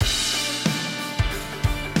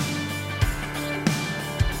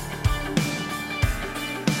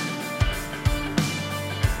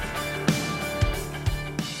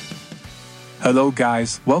Hello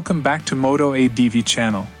guys, welcome back to Moto ADV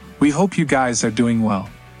channel. We hope you guys are doing well.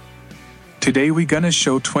 Today we gonna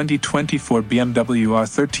show 2024 BMW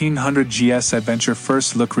R1300 GS Adventure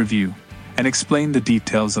first look review and explain the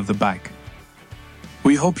details of the bike.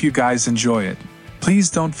 We hope you guys enjoy it.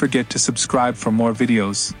 Please don't forget to subscribe for more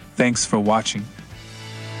videos. Thanks for watching.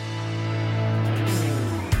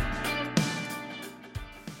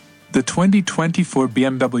 The 2024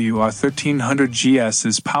 BMW R1300 GS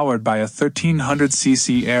is powered by a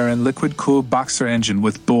 1300cc air and liquid-cooled boxer engine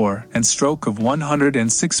with bore and stroke of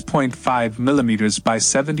 106.5 mm by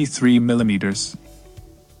 73 mm.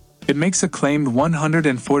 It makes a claimed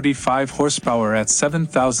 145 horsepower at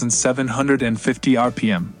 7,750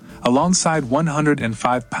 RPM, alongside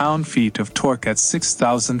 105 pound-feet of torque at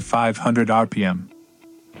 6,500 RPM.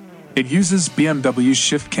 It uses BMW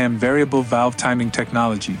ShiftCam variable valve timing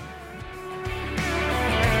technology.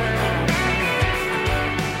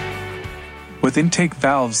 With intake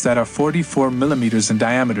valves that are 44 mm in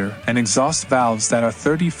diameter and exhaust valves that are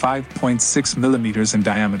 35.6 mm in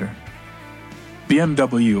diameter.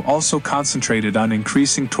 BMW also concentrated on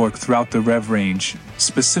increasing torque throughout the rev range,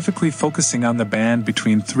 specifically focusing on the band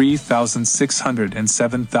between 3,600 and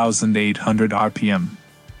 7,800 RPM.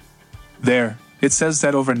 There, it says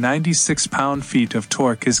that over 96 pound-feet of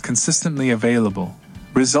torque is consistently available,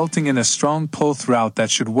 resulting in a strong pull throughout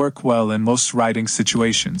that should work well in most riding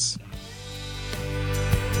situations.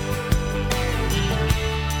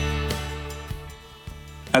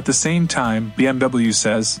 At the same time, BMW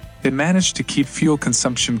says, it managed to keep fuel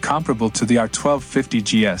consumption comparable to the R1250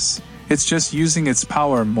 GS, it's just using its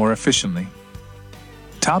power more efficiently.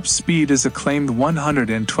 Top speed is a claimed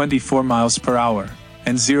 124 miles per hour,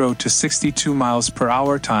 and 0 to 62 miles per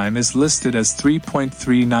hour time is listed as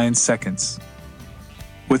 3.39 seconds.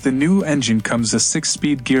 With the new engine comes a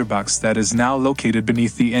 6-speed gearbox that is now located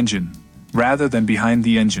beneath the engine, rather than behind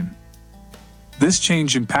the engine. This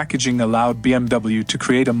change in packaging allowed BMW to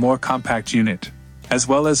create a more compact unit, as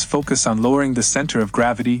well as focus on lowering the center of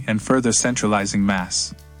gravity and further centralizing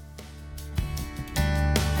mass.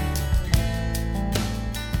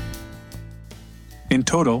 In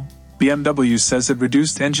total, BMW says it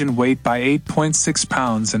reduced engine weight by 8.6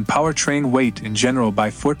 pounds and powertrain weight in general by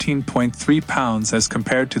 14.3 pounds as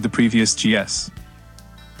compared to the previous GS.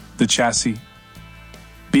 The chassis.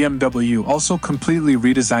 BMW also completely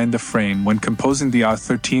redesigned the frame when composing the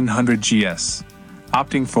R1300 GS,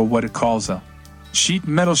 opting for what it calls a sheet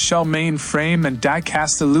metal shell main frame and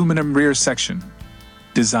die-cast aluminum rear section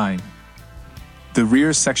design. The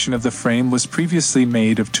rear section of the frame was previously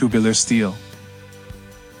made of tubular steel.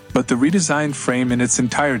 But the redesigned frame in its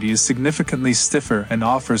entirety is significantly stiffer and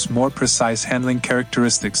offers more precise handling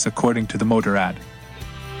characteristics according to the motor ad.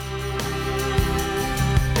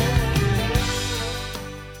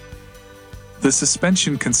 The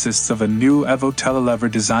suspension consists of a new Evo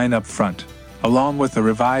telelever design up front, along with a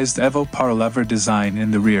revised Evo powerlever design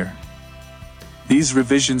in the rear. These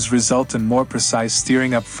revisions result in more precise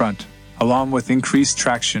steering up front, along with increased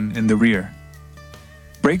traction in the rear.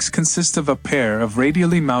 Brakes consist of a pair of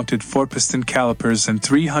radially mounted 4-piston calipers and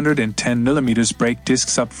 310 mm brake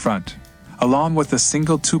discs up front, along with a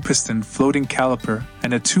single 2-piston floating caliper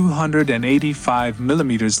and a 285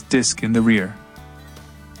 mm disc in the rear.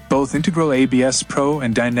 Both Integral ABS Pro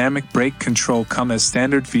and Dynamic Brake Control come as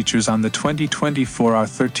standard features on the 2024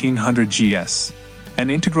 R1300 GS,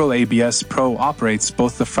 and Integral ABS Pro operates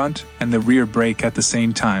both the front and the rear brake at the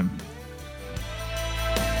same time.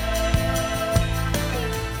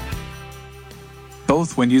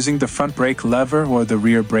 Both when using the front brake lever or the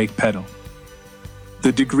rear brake pedal.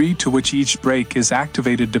 The degree to which each brake is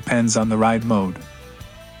activated depends on the ride mode.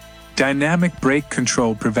 Dynamic brake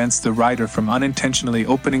control prevents the rider from unintentionally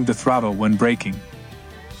opening the throttle when braking.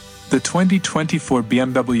 The 2024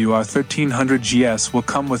 BMW R1300 GS will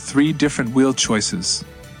come with 3 different wheel choices,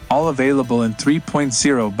 all available in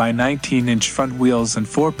 3.0 by 19-inch front wheels and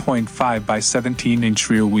 4.5 by 17-inch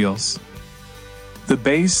rear wheels. The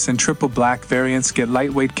base and triple black variants get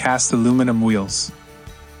lightweight cast aluminum wheels.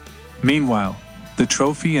 Meanwhile, the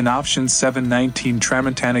Trophy and Option 719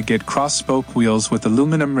 Tramuntana get cross-spoke wheels with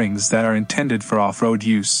aluminum rings that are intended for off-road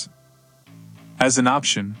use. As an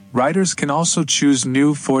option, riders can also choose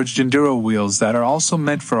new forged Enduro wheels that are also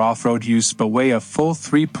meant for off-road use but weigh a full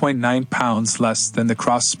 3.9 pounds less than the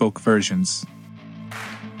cross-spoke versions.